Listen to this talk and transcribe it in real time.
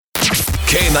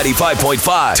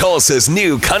K95.5, Tulsa's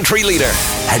new country leader.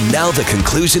 And now the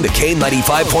conclusion to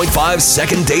K95.5's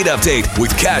second date update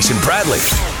with Cash and Bradley.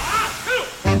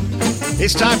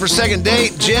 It's time for second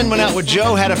date. Jen went out with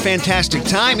Joe, had a fantastic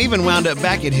time, even wound up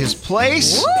back at his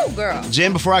place. Woo, girl.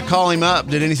 Jen, before I call him up,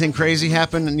 did anything crazy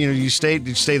happen? Did you stay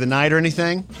the night or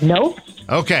anything? Nope.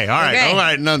 Okay, all right, Okay. all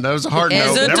right. No, that was a hard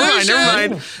no. Never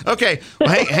mind. Okay, well,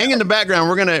 hang in the background.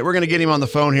 We're gonna get him on the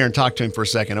phone here and talk to him for a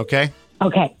second. Okay.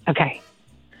 Okay.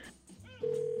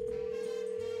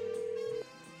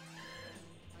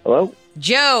 Hello?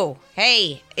 Joe.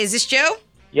 Hey, is this Joe?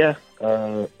 Yeah.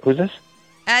 Who's this?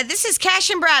 This is Cash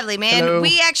and Bradley, man. Hello.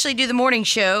 We actually do the morning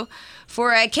show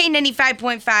for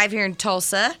K95.5 here in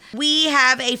Tulsa. We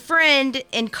have a friend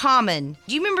in common.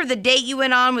 Do you remember the date you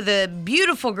went on with a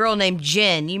beautiful girl named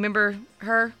Jen? You remember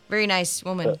her? Very nice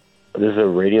woman. This is a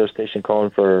radio station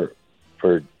calling from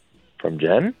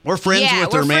Jen? We're friends Yeah,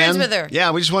 with her, we're man. friends with her.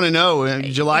 Yeah, we just want to know.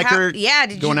 Did you like her? Yeah,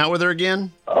 did Going you? out with her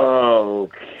again? Oh,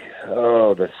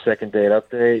 the second date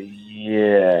update?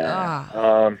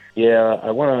 Yeah. Yeah,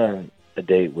 I went on a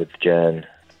date with Jen.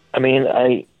 I mean,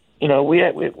 we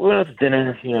went out to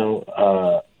dinner,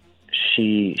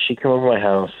 she came over to my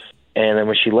house, and then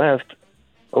when she left,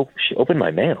 she opened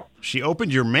my mail. She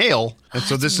opened your mail, and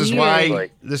so this is weird. why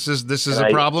this is a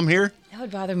problem here. That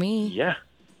would bother me. Yeah.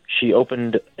 She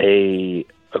opened a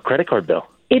credit card bill.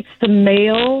 It's the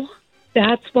mail.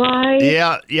 That's why.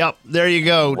 Yeah, yep. There you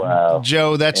go, Wow.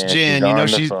 Joe. That's And Jen. she's You know on the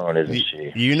she's. phone, isn't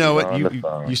she? You know She's it. on the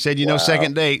phone. You said you know Wow.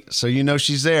 second date, so you know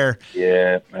she's there.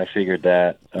 Yeah, I figured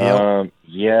that. Yep.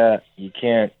 Yeah, you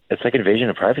can't. It's like invasion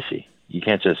of privacy. You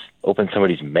can't just open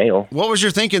somebody's mail. What was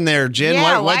your thinking there, Jen?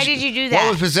 Yeah, why'd why did you do that?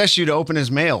 What would possess you to open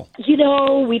his mail?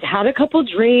 We'd had a couple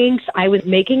drinks. I was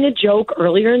making a joke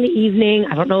earlier in the evening.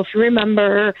 I don't know if you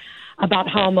remember about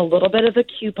how I'm a little bit of a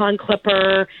coupon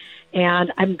clipper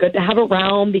and I'm good to have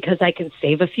around because I can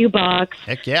save a few bucks.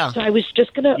 Heck yeah. So I was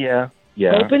just going to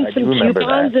Yeah. open I some do remember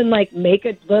coupons that. and make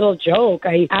a little joke.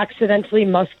 I accidentally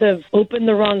must have opened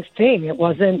the wrong thing. It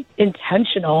wasn't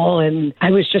intentional, and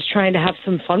I was just trying to have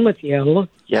some fun with you.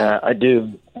 Yeah, I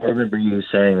do. I remember you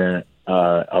saying that.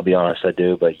 I'll be honest, I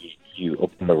do, but you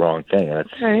opened the wrong thing.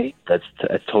 Right. That's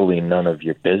totally none of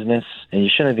your business, and you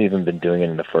shouldn't have even been doing it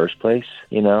in the first place.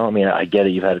 I mean, I get it.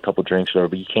 You've had a couple drinks or whatever,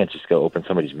 but you can't just go open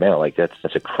somebody's mail.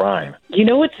 That's a crime. You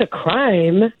know it's a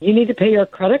crime. You need to pay your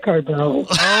credit card bill.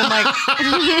 Oh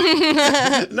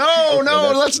my.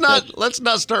 No, let's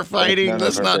not start fighting. None of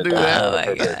Let's her not do business. that. Oh, my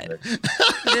None of her God. business.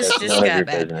 This None just of got your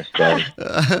bad. business,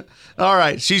 Jen. All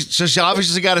right. She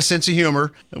obviously got a sense of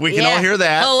humor. We can all hear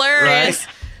that. Hilarious.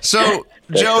 Right? So,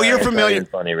 Joe, you're That's not familiar. even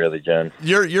funny, really, Jen.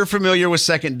 You're familiar with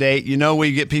second date.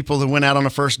 We get people that went out on a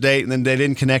first date and then they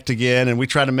didn't connect again, and we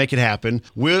try to make it happen.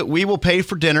 We will pay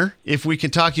for dinner if we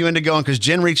can talk you into going, because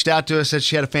Jen reached out to us, said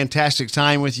she had a fantastic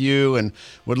time with you and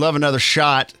would love another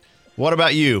shot. What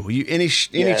about you? Any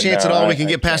chance at all we can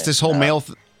get past this whole mail?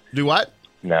 Do what?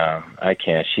 No, I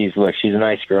can't. She's a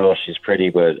nice girl. She's pretty,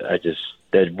 but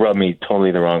that rubbed me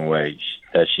totally the wrong way.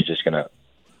 That she's just gonna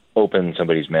open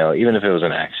somebody's mail, even if it was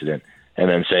an accident, and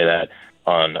then say that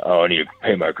on, I need to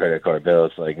pay my credit card bill.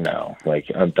 It's no,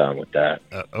 I'm done with that.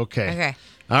 Okay.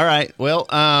 All right. Well,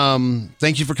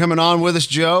 thank you for coming on with us,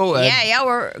 Joe. Yeah,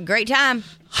 we're a great time.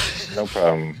 No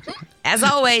problem. As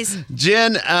always.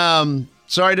 Jen,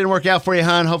 sorry it didn't work out for you,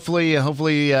 hon. Hopefully,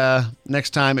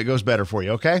 next time it goes better for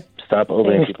you. Okay. Stop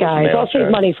opening Thanks, people's guys. mail. I'll save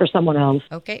Jen. money for someone else.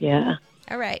 Okay. Yeah.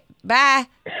 All right. Bye.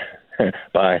 Bye.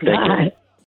 Thank you. Bye.